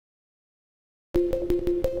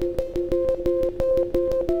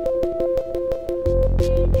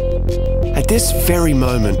this very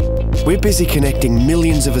moment, we're busy connecting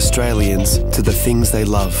millions of Australians to the things they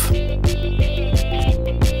love.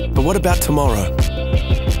 But what about tomorrow?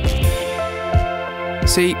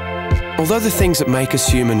 See, although the things that make us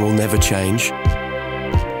human will never change,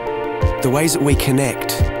 the ways that we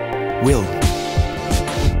connect will.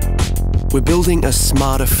 We're building a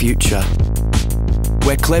smarter future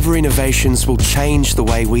where clever innovations will change the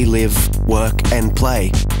way we live, work and play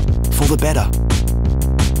for the better.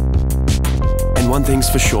 And one thing's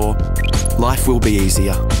for sure, life will be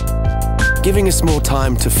easier, giving us more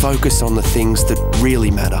time to focus on the things that really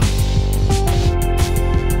matter.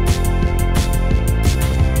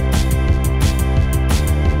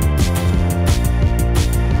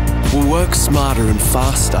 We'll work smarter and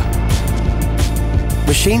faster.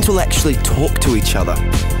 Machines will actually talk to each other,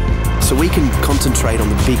 so we can concentrate on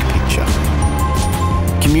the big picture.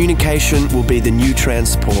 Communication will be the new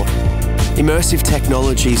transport. Immersive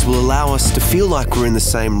technologies will allow us to feel like we're in the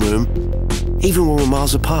same room, even when we're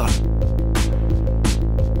miles apart.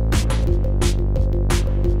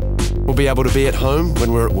 We'll be able to be at home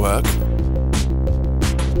when we're at work,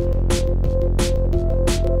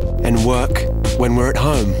 and work when we're at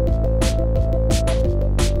home.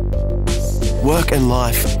 Work and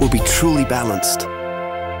life will be truly balanced.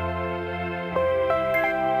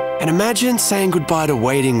 And imagine saying goodbye to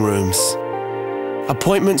waiting rooms.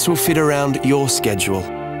 Appointments will fit around your schedule.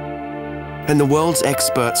 And the world's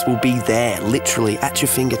experts will be there, literally at your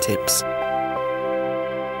fingertips.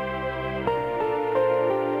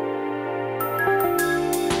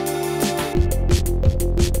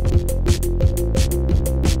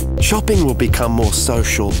 Shopping will become more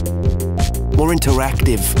social, more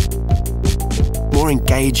interactive, more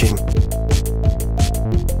engaging.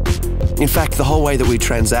 In fact, the whole way that we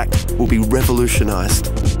transact will be revolutionised.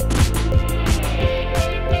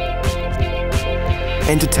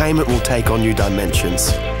 Entertainment will take on new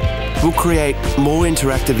dimensions. We'll create more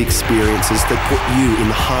interactive experiences that put you in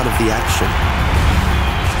the heart of the action.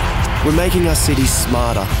 We're making our cities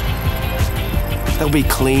smarter. They'll be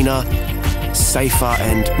cleaner, safer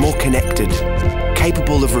and more connected,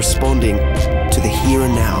 capable of responding to the here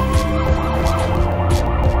and now.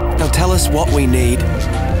 They'll tell us what we need,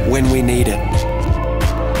 when we need it.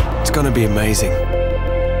 It's going to be amazing.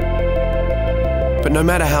 But no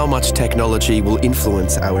matter how much technology will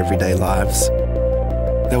influence our everyday lives,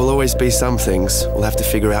 there will always be some things we'll have to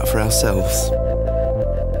figure out for ourselves.